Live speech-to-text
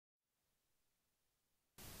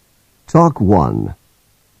Talk 1.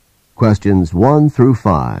 Questions 1 through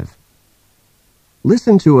 5.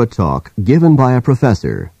 Listen to a talk given by a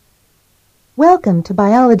professor. Welcome to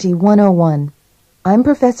Biology 101. I'm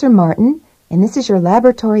Professor Martin, and this is your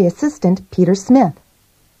laboratory assistant, Peter Smith.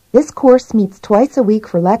 This course meets twice a week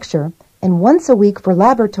for lecture and once a week for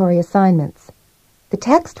laboratory assignments. The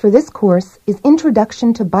text for this course is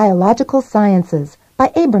Introduction to Biological Sciences by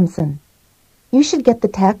Abramson. You should get the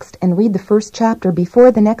text and read the first chapter before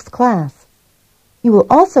the next class. You will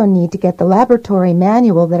also need to get the laboratory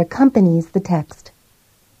manual that accompanies the text.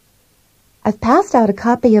 I've passed out a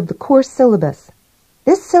copy of the course syllabus.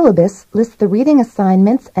 This syllabus lists the reading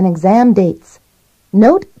assignments and exam dates.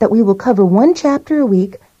 Note that we will cover one chapter a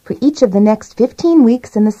week for each of the next 15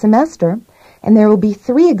 weeks in the semester, and there will be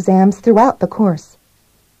 3 exams throughout the course.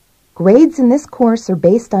 Grades in this course are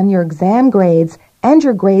based on your exam grades and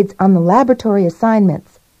your grades on the laboratory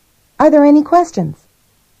assignments. Are there any questions?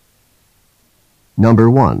 Number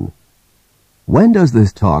 1. When does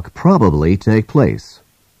this talk probably take place?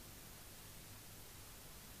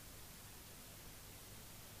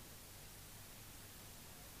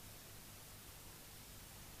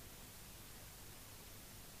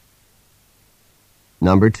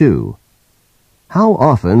 Number 2. How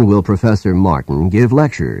often will Professor Martin give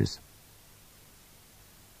lectures?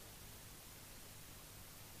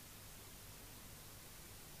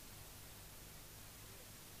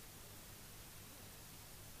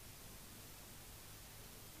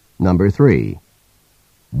 Number 3.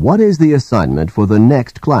 What is the assignment for the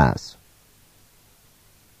next class?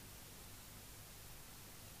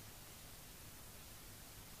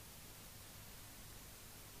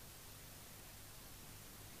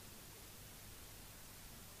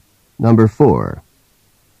 Number 4.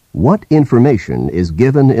 What information is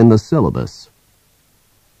given in the syllabus?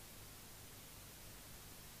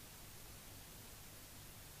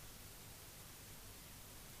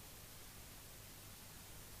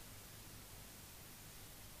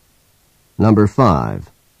 Number 5.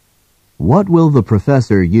 What will the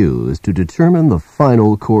professor use to determine the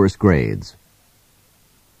final course grades?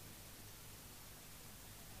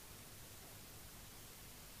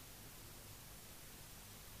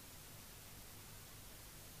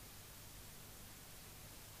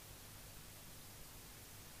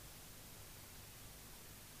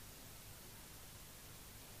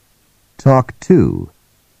 Talk 2.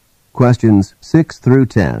 Questions 6 through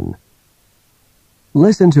 10.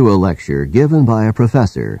 Listen to a lecture given by a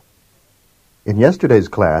professor. In yesterday's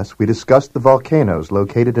class, we discussed the volcanoes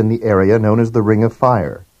located in the area known as the Ring of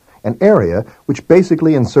Fire, an area which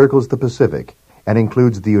basically encircles the Pacific and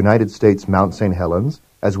includes the United States' Mount St. Helens,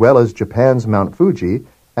 as well as Japan's Mount Fuji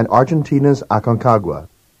and Argentina's Aconcagua,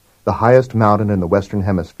 the highest mountain in the Western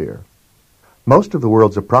Hemisphere. Most of the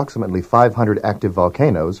world's approximately 500 active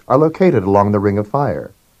volcanoes are located along the Ring of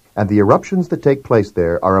Fire, and the eruptions that take place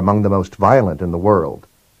there are among the most violent in the world.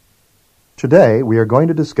 Today, we are going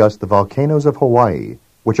to discuss the volcanoes of Hawaii,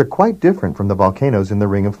 which are quite different from the volcanoes in the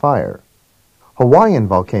Ring of Fire. Hawaiian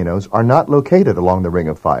volcanoes are not located along the Ring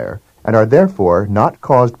of Fire, and are therefore not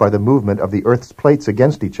caused by the movement of the Earth's plates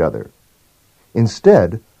against each other.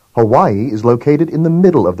 Instead, Hawaii is located in the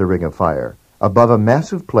middle of the Ring of Fire, above a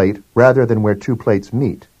massive plate rather than where 2 plates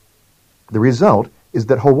meet. The result is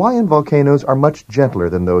that Hawaiian volcanoes are much gentler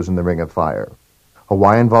than those in the Ring of Fire.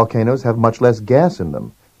 Hawaiian volcanoes have much less gas in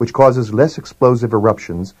them, which causes less explosive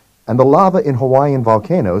eruptions, and the lava in Hawaiian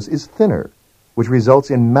volcanoes is thinner, which results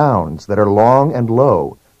in mounds that are long and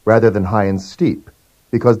low rather than high and steep,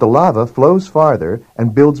 because the lava flows farther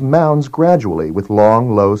and builds mounds gradually with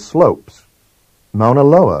long, low slopes. Mauna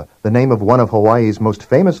Loa, the name of one of Hawaii's most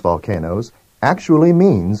famous volcanoes, actually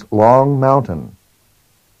means long mountain.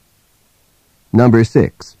 Number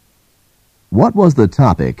 6. What was the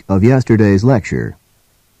topic of yesterday's lecture?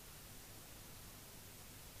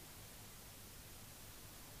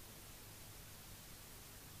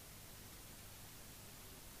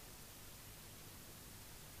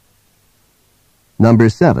 Number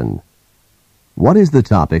 7. What is the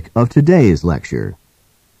topic of today's lecture?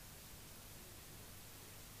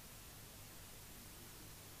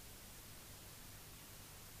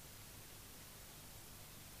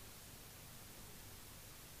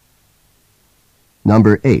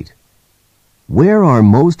 Number 8. Where are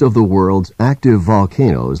most of the world's active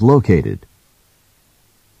volcanoes located?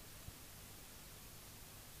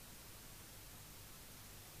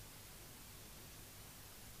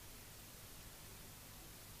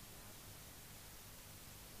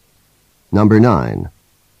 Number 9.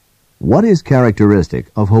 What is characteristic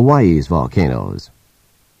of Hawaii's volcanoes?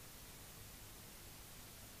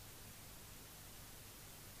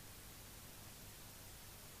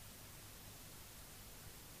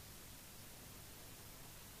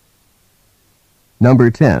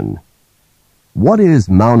 Number 10. What is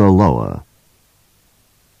Mauna Loa?